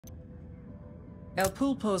El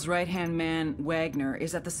Pulpo's right-hand man, Wagner,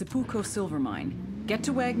 is at the Sepulcro silver mine. Get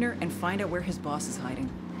to Wagner and find out where his boss is hiding.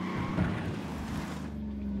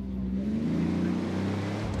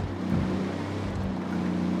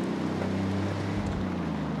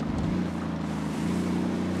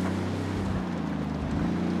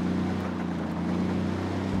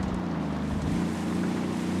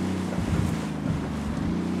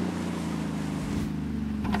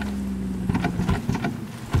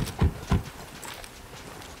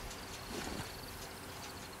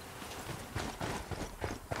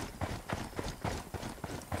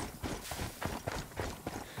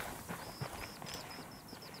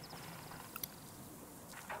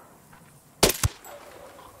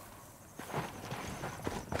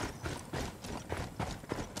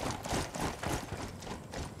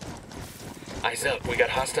 Eyes up, we got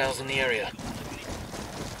hostiles in the area.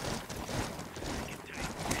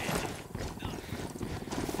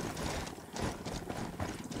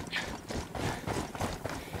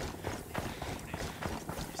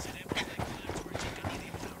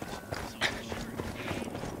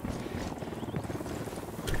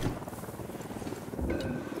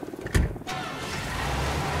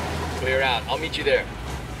 Clear out, I'll meet you there.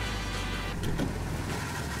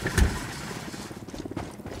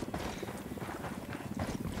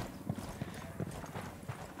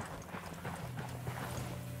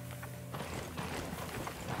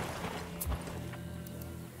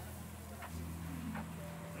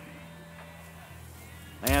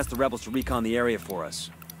 I asked the rebels to recon the area for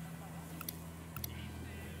us.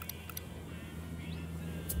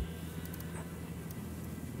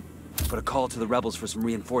 I put a call to the rebels for some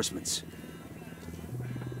reinforcements.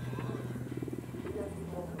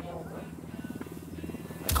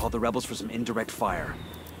 I called the rebels for some indirect fire.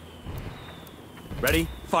 Ready?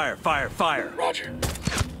 Fire, fire, fire! Roger.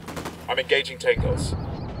 I'm engaging tangos.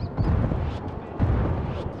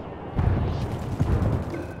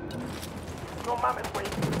 No mames, güey.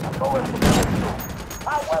 A todo el mundo.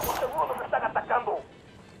 Ah, huevo, seguro nos están atacando.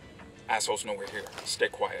 Assholes know we're here. Stay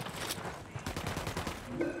quiet.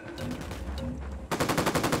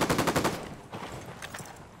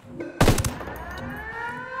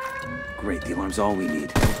 Great, the alarm's all we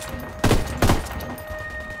need.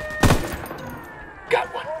 Got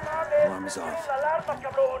one. Alarm is off.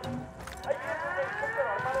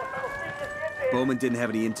 Bowman didn't have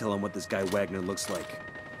any intel on what this guy Wagner looks like.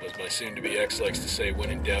 As my soon-to-be ex likes to say, when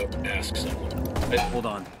in doubt, ask someone. Hey, hold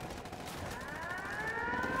on.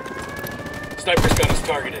 Sniper's gun is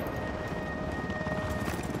targeted.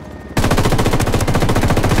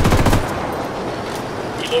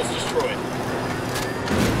 Reload's destroyed.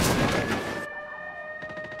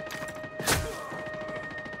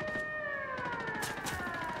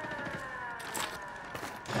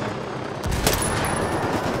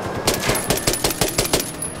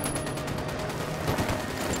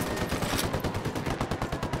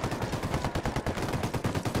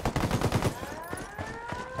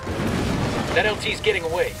 That LT's getting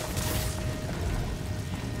away.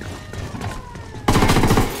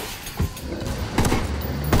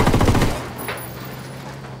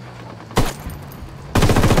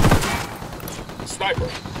 Sniper.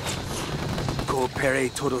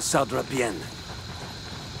 Coopere todo saldrá bien.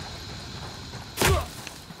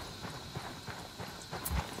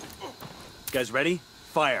 Guys ready?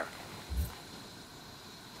 Fire.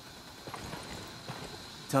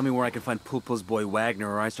 Tell me where I can find Pulpo's boy Wagner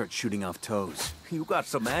or I start shooting off toes. You got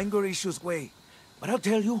some anger issues, way. But I'll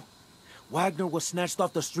tell you, Wagner was snatched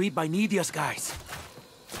off the street by Nidia's guys.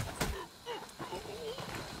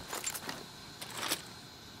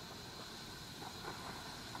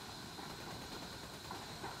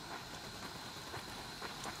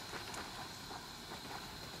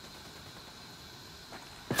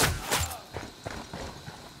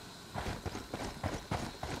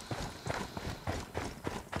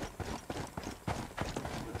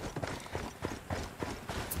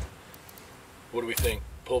 What do we think?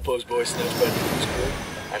 Pulpo's boy snatched by Nidia's crew?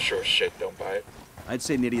 I sure as shit don't buy it. I'd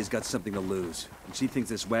say Nidia's got something to lose, and she thinks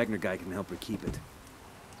this Wagner guy can help her keep it.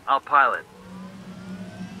 I'll pilot.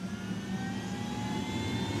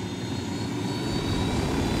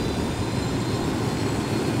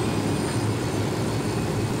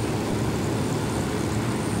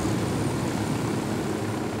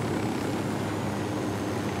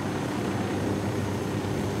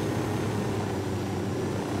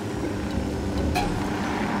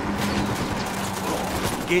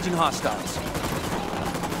 Engaging hostiles.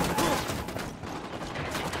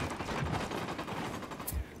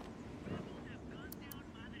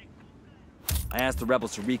 I asked the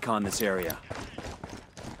rebels to recon this area.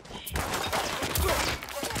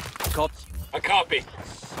 I copy.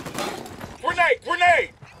 Grenade!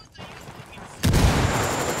 Grenade!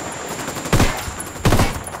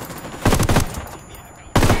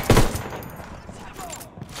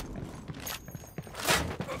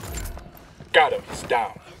 Got him. He's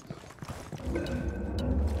down.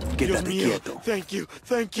 Quédate quieto.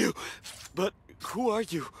 Thank you. But who are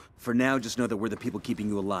you? For now, just know that we're the people keeping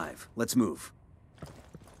you alive. Let's move.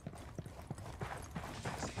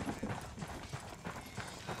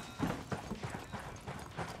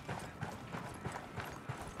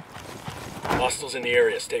 Hostiles in the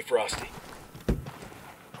area. Stay frosty.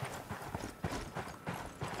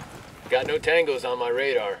 Got no tangos on my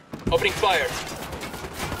radar. Opening fire.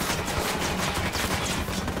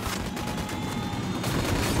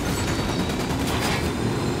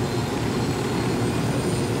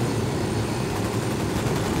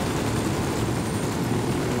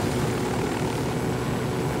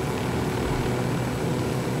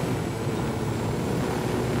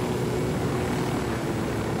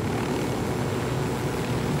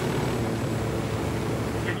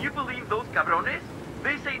 Cabrones?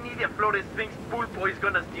 They say Nidia Flores thinks Pulpo is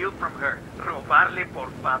gonna steal from her. Robarle, por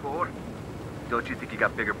favor. Don't you think you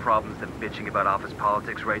got bigger problems than bitching about office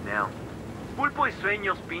politics right now? Pulpo es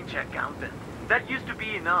Sueño's pinche accountant. That used to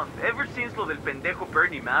be enough. Ever since lo del pendejo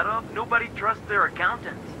Bernie Madoff, nobody trusts their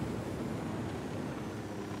accountants.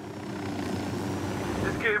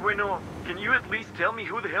 Es que, bueno, can you at least tell me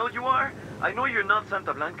who the hell you are? I know you're not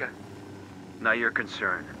Santa Blanca. Not your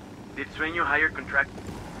concern. Did Sueño hire contract...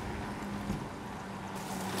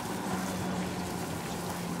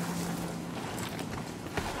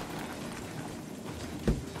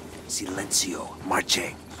 Silencio.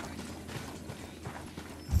 Marche.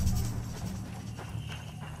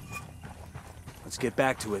 Let's get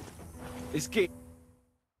back to it. Escape.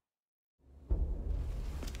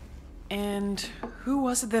 And who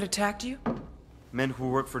was it that attacked you? Men who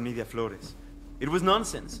work for Nidia Flores. It was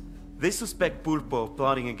nonsense. They suspect Pulpo of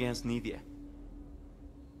plotting against Nidia.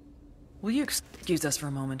 Will you excuse us for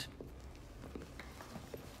a moment?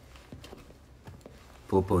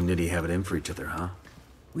 Pulpo and Nidia have it in for each other, huh?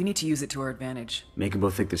 We need to use it to our advantage. Make them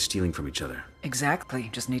both think they're stealing from each other. Exactly.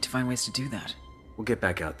 Just need to find ways to do that. We'll get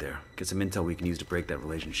back out there. Get some intel we can use to break that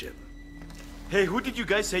relationship. Hey, who did you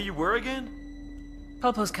guys say you were again?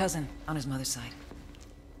 Pulpo's cousin, on his mother's side.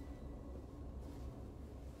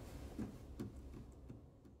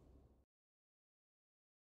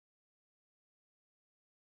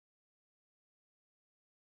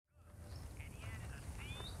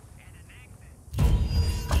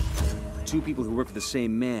 Two people who work for the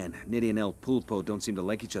same man, Nidia and El Pulpo, don't seem to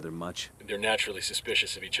like each other much. They're naturally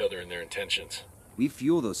suspicious of each other and their intentions. We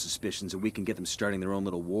fuel those suspicions and we can get them starting their own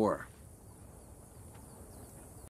little war.